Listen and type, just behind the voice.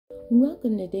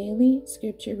Welcome to Daily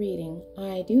Scripture Reading.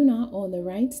 I do not own the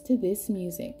rights to this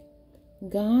music.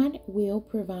 God will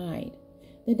provide.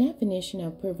 The definition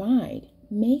of provide: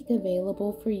 make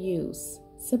available for use,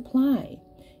 supply,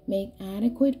 make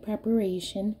adequate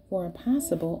preparation for a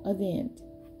possible event.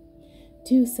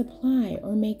 To supply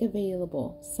or make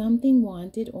available something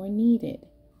wanted or needed.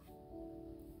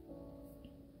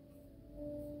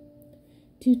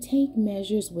 To take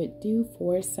measures with due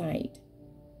foresight.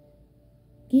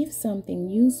 Give something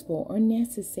useful or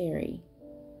necessary.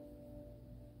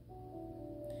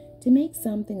 To make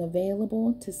something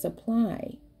available, to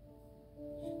supply.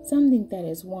 Something that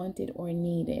is wanted or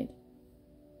needed.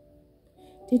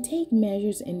 To take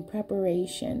measures in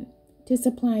preparation. To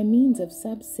supply means of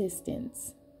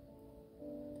subsistence.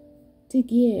 To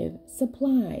give,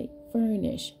 supply,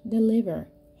 furnish, deliver,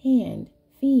 hand,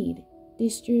 feed,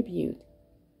 distribute,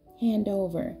 hand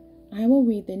over. I will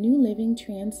read the New Living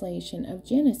Translation of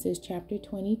Genesis chapter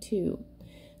 22.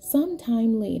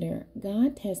 Sometime later,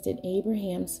 God tested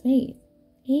Abraham's faith.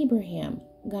 Abraham,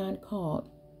 God called.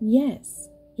 Yes,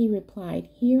 he replied,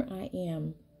 here I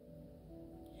am.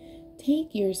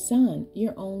 Take your son,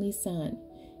 your only son,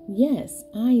 yes,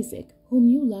 Isaac, whom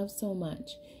you love so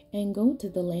much, and go to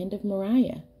the land of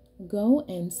Moriah. Go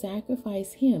and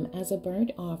sacrifice him as a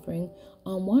burnt offering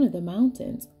on one of the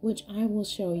mountains, which I will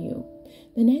show you.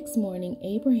 The next morning,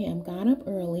 Abraham got up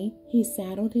early. He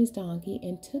saddled his donkey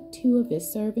and took 2 of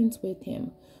his servants with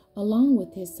him, along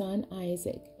with his son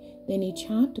Isaac. Then he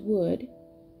chopped wood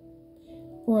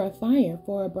for a fire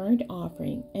for a burnt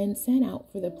offering and set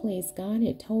out for the place God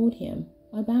had told him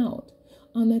about.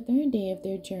 On the 3rd day of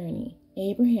their journey,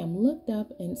 Abraham looked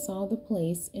up and saw the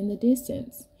place in the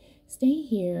distance. Stay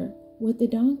here with the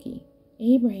donkey,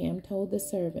 Abraham told the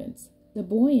servants. The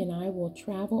boy and I will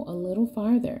travel a little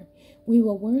farther. We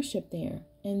will worship there,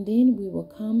 and then we will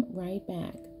come right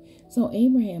back. So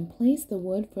Abraham placed the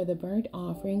wood for the burnt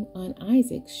offering on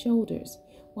Isaac's shoulders,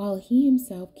 while he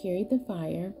himself carried the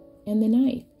fire and the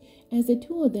knife. As the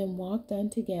 2 of them walked on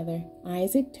together,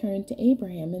 Isaac turned to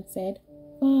Abraham and said,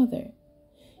 Father.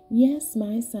 Yes,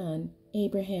 my son,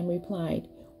 Abraham replied.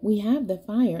 We have the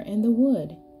fire and the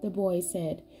wood. The boy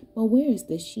said, but where is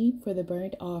the sheep for the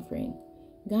burnt offering?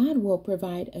 God will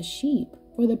provide a sheep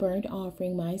for the burnt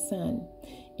offering, my son.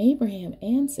 Abraham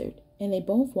answered, and they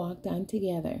both walked on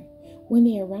together. When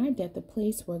they arrived at the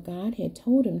place where God had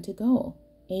told him to go,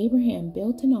 Abraham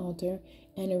built an altar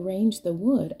and arranged the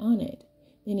wood on it.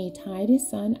 Then he tied his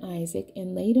son Isaac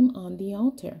and laid him on the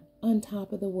altar, on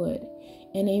top of the wood.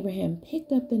 And Abraham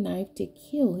picked up the knife to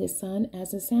kill his son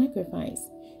as a sacrifice.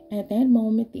 At that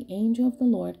moment, the angel of the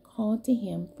Lord called to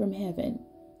him from heaven,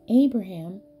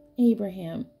 Abraham,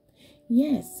 Abraham.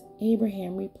 Yes,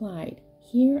 Abraham replied,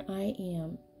 here I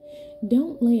am.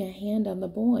 Don't lay a hand on the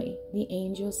boy, the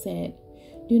angel said.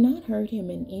 Do not hurt him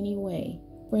in any way,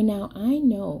 for now I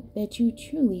know that you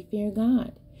truly fear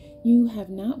God. You have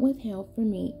not withheld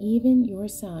from me even your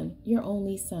son, your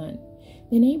only son.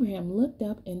 Then Abraham looked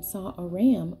up and saw a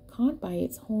ram caught by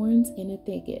its horns in a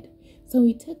thicket. So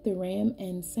he took the ram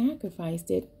and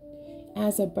sacrificed it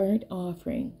as a burnt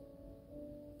offering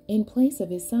in place of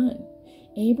his son.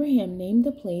 Abraham named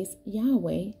the place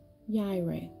Yahweh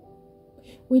Yireh,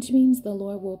 which means the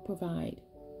Lord will provide.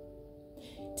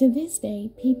 To this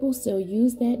day, people still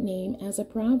use that name as a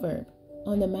proverb.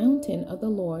 On the mountain of the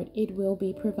Lord it will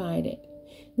be provided.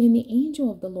 Then the angel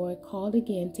of the Lord called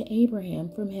again to Abraham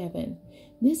from heaven.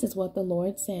 This is what the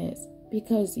Lord says.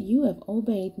 Because you have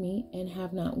obeyed me and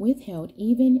have not withheld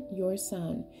even your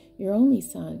son, your only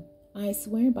son, I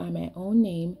swear by my own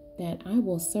name that I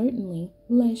will certainly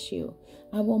bless you.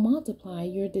 I will multiply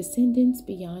your descendants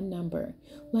beyond number,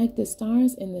 like the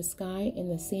stars in the sky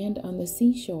and the sand on the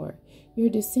seashore. Your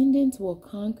descendants will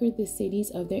conquer the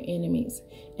cities of their enemies,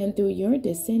 and through your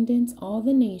descendants all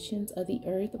the nations of the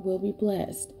earth will be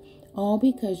blessed, all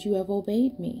because you have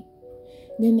obeyed me.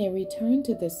 Then they returned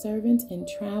to the servants and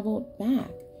traveled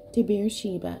back to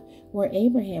Beersheba, where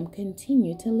Abraham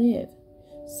continued to live.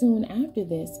 Soon after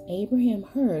this, Abraham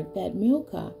heard that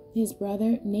Milcah, his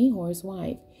brother Nahor's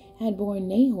wife, had borne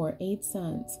Nahor 8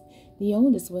 sons. The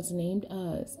oldest was named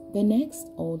Uz. The next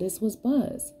oldest was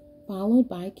Buz, followed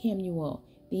by Kemuel,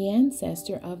 the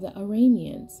ancestor of the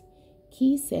Arameans,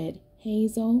 Kesed,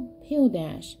 Hazel,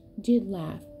 Pildash,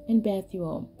 Jidlaph, and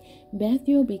Bethuel.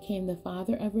 Bethuel became the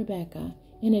father of Rebekah.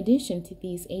 In addition to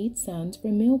these 8 sons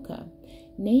from Milcah,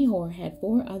 Nahor had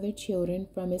 4 other children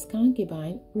from his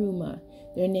concubine Reumah.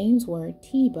 Their names were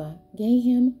Tebah,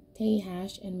 Gaham,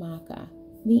 Tahash, and Maacah.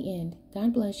 The end.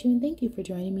 God bless you, and thank you for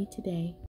joining me today.